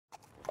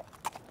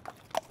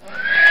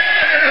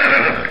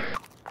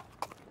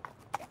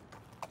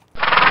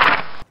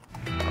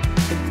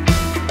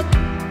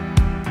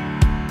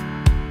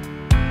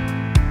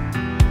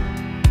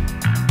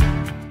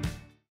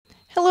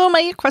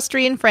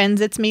equestrian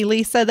friends, it's me,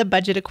 Lisa, the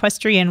Budget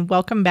Equestrian.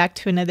 Welcome back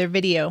to another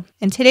video.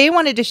 And today I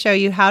wanted to show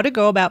you how to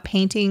go about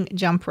painting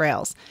jump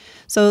rails.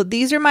 So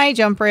these are my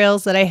jump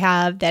rails that I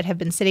have that have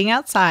been sitting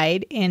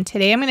outside, and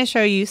today I'm going to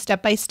show you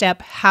step by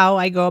step how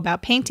I go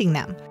about painting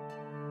them.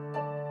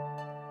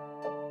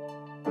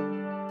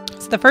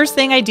 So the first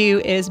thing I do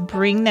is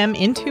bring them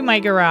into my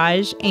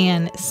garage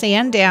and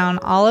sand down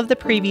all of the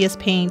previous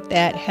paint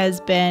that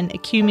has been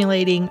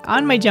accumulating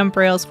on my jump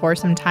rails for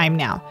some time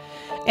now.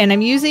 And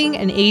I'm using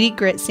an 80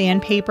 grit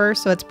sandpaper,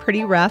 so it's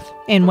pretty rough.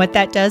 And what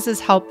that does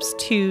is helps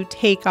to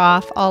take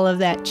off all of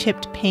that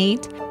chipped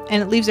paint,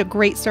 and it leaves a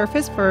great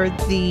surface for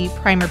the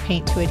primer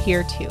paint to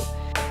adhere to.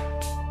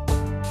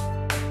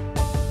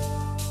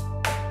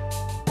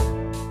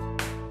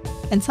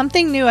 And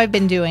something new I've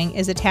been doing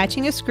is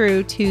attaching a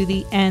screw to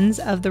the ends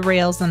of the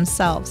rails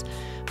themselves.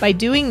 By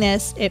doing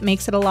this, it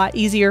makes it a lot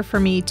easier for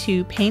me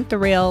to paint the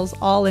rails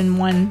all in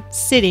one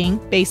sitting,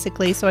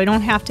 basically, so I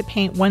don't have to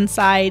paint one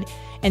side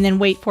and then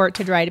wait for it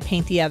to dry to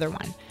paint the other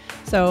one.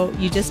 So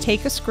you just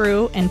take a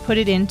screw and put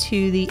it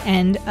into the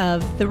end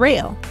of the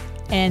rail.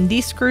 And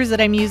these screws that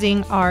I'm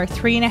using are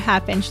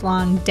 3.5 inch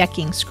long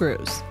decking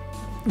screws.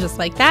 Just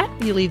like that,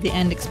 you leave the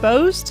end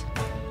exposed.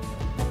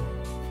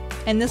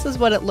 And this is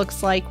what it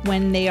looks like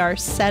when they are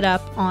set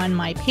up on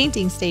my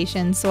painting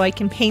station, so I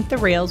can paint the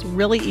rails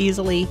really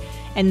easily,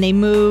 and they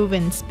move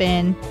and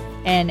spin,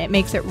 and it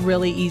makes it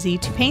really easy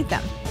to paint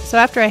them. So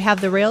after I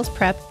have the rails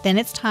prepped, then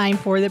it's time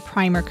for the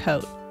primer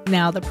coat.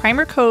 Now the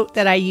primer coat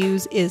that I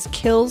use is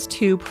Kills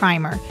 2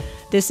 primer.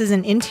 This is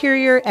an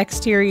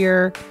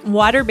interior-exterior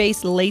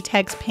water-based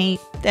latex paint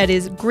that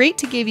is great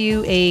to give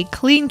you a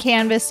clean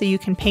canvas so you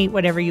can paint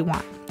whatever you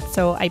want.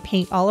 So I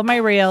paint all of my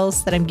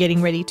rails that I'm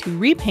getting ready to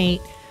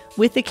repaint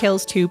with the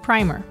Kills 2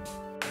 primer.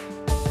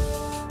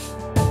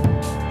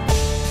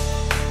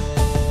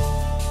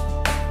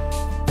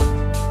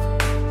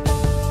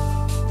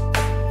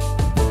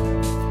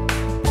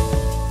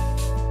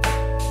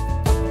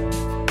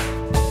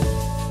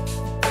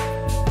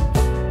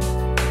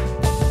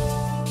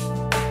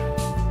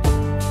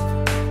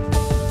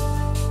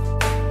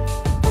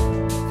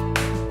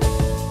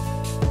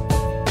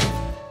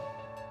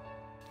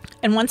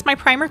 And once my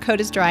primer coat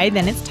is dry,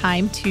 then it's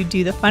time to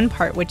do the fun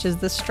part, which is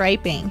the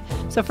striping.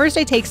 So first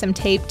I take some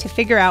tape to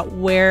figure out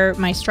where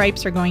my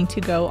stripes are going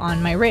to go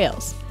on my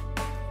rails.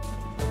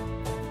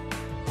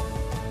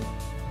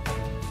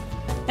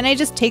 And I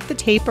just take the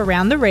tape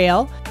around the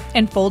rail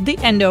and fold the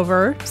end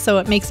over, so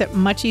it makes it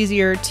much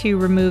easier to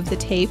remove the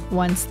tape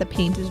once the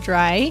paint is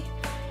dry.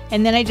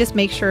 And then I just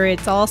make sure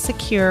it's all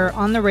secure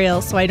on the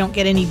rail so I don't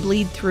get any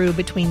bleed through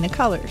between the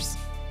colors.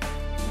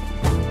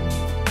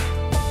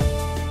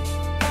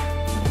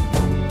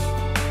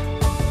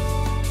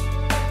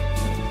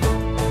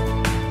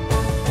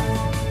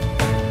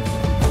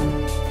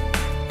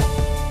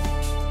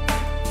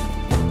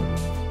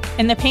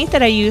 And the paint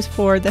that I use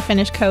for the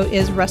finish coat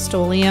is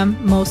Rust-Oleum,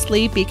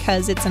 mostly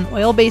because it's an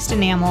oil-based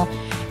enamel.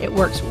 It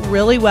works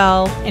really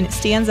well and it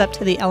stands up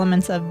to the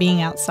elements of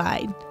being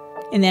outside.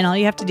 And then all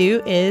you have to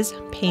do is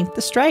paint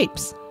the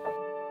stripes.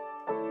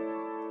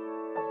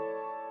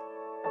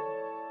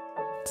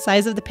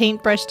 Size of the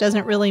paintbrush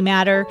doesn't really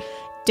matter.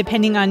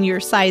 Depending on your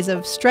size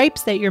of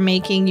stripes that you're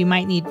making, you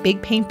might need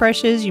big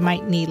paintbrushes, you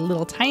might need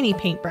little tiny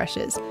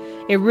paintbrushes.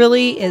 It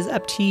really is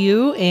up to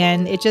you,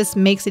 and it just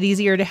makes it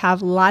easier to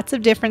have lots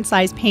of different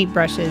size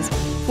paintbrushes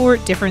for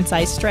different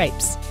size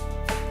stripes.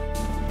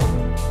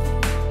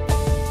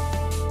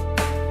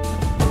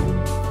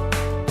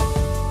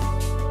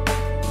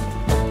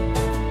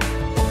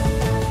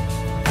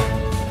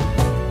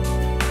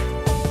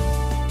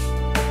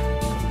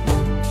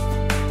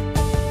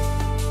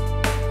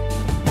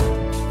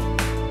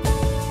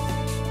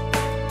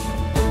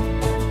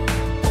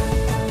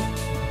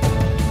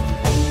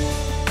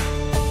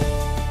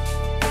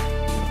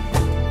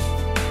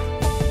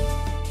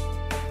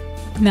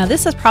 Now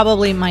this is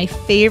probably my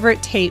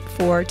favorite tape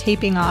for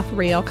taping off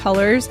rail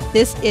colors.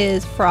 This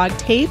is frog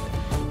tape,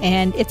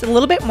 and it's a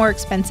little bit more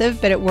expensive,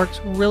 but it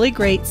works really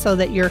great so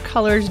that your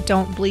colors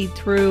don't bleed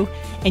through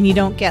and you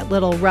don't get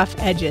little rough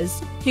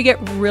edges. You get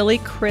really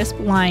crisp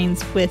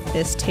lines with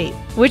this tape,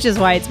 which is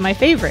why it's my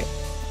favorite.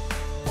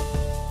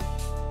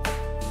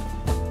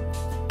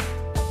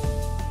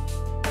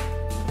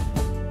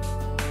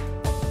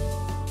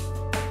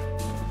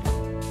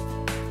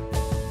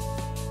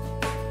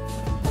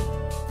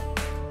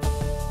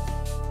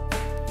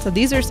 So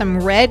these are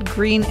some red,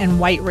 green, and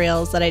white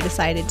rails that I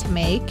decided to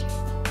make.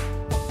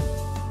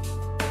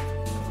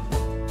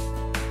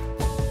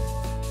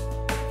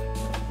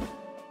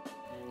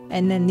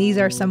 And then these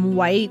are some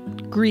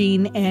white,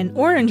 green, and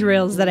orange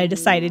rails that I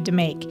decided to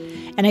make.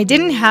 And I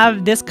didn't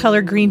have this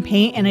color green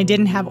paint and I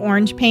didn't have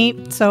orange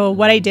paint, so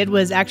what I did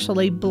was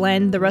actually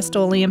blend the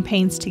Rust-Oleum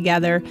paints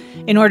together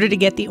in order to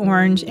get the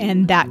orange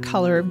and that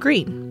color of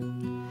green.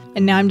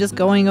 And now I'm just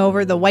going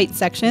over the white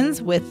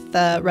sections with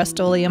the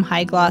Rust-Oleum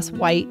High Gloss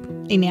White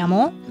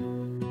enamel.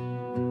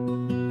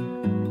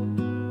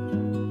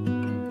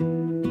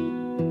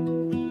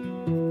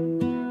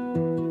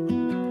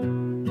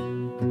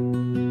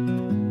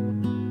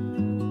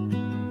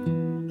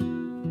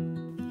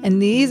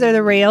 And these are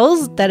the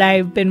rails that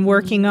I've been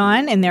working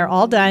on, and they're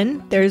all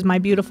done. There's my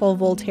beautiful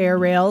Voltaire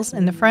rails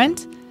in the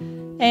front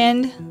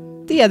and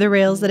the other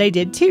rails that I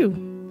did too.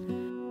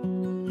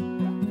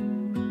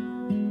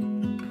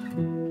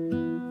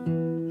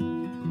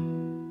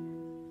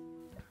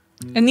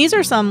 And these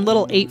are some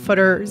little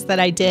 8-footers that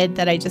I did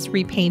that I just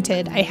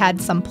repainted. I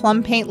had some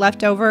plum paint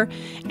left over,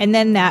 and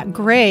then that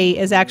gray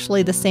is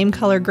actually the same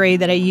color gray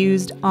that I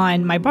used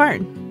on my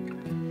barn.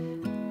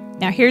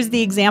 Now here's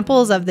the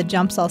examples of the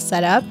jumps I'll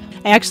set up.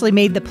 I actually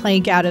made the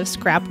plank out of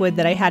scrap wood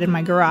that I had in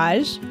my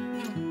garage.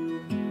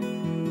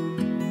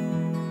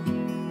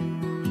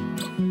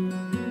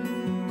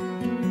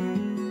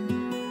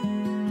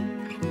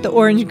 The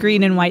orange,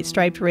 green, and white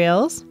striped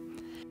rails.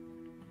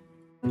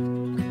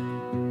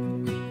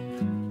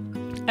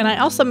 And I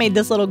also made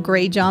this little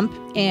gray jump,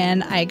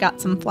 and I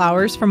got some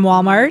flowers from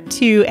Walmart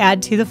to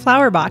add to the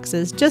flower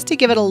boxes just to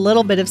give it a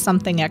little bit of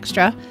something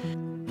extra.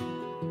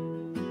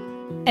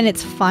 And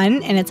it's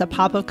fun, and it's a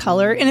pop of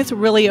color, and it's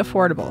really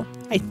affordable.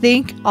 I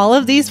think all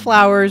of these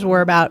flowers were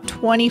about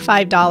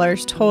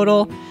 $25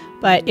 total,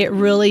 but it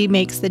really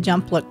makes the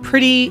jump look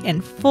pretty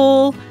and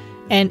full,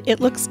 and it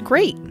looks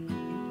great.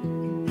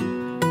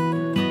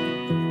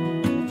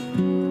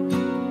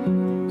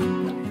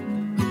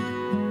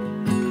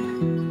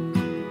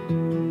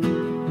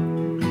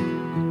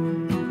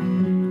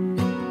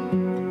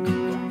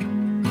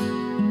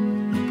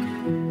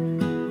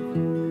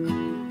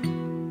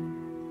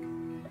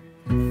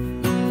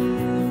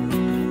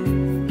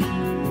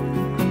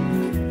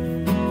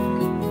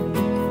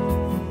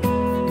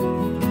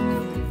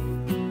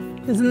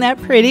 Isn't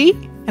that pretty?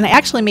 And I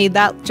actually made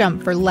that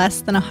jump for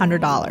less than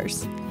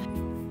 $100.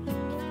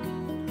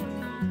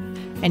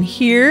 And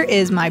here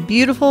is my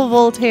beautiful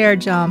Voltaire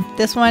jump.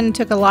 This one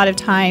took a lot of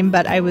time,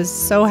 but I was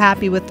so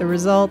happy with the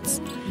results.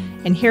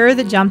 And here are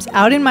the jumps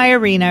out in my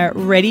arena,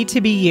 ready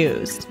to be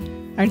used.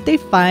 Aren't they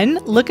fun?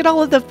 Look at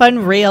all of the fun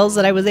rails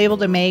that I was able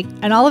to make.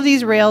 And all of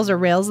these rails are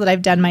rails that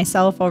I've done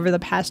myself over the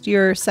past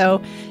year or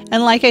so.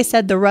 And like I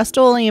said, the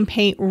Rust-Oleum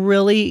paint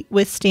really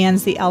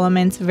withstands the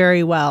elements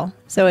very well.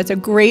 So it's a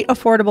great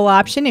affordable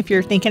option if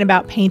you're thinking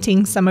about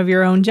painting some of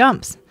your own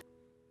jumps.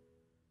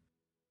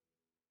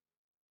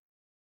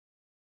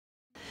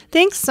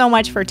 Thanks so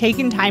much for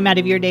taking time out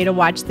of your day to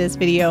watch this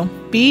video.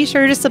 Be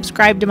sure to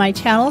subscribe to my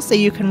channel so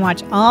you can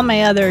watch all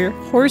my other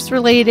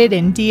horse-related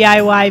and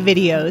DIY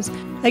videos.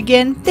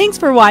 Again, thanks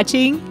for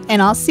watching, and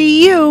I'll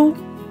see you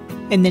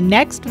in the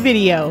next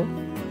video.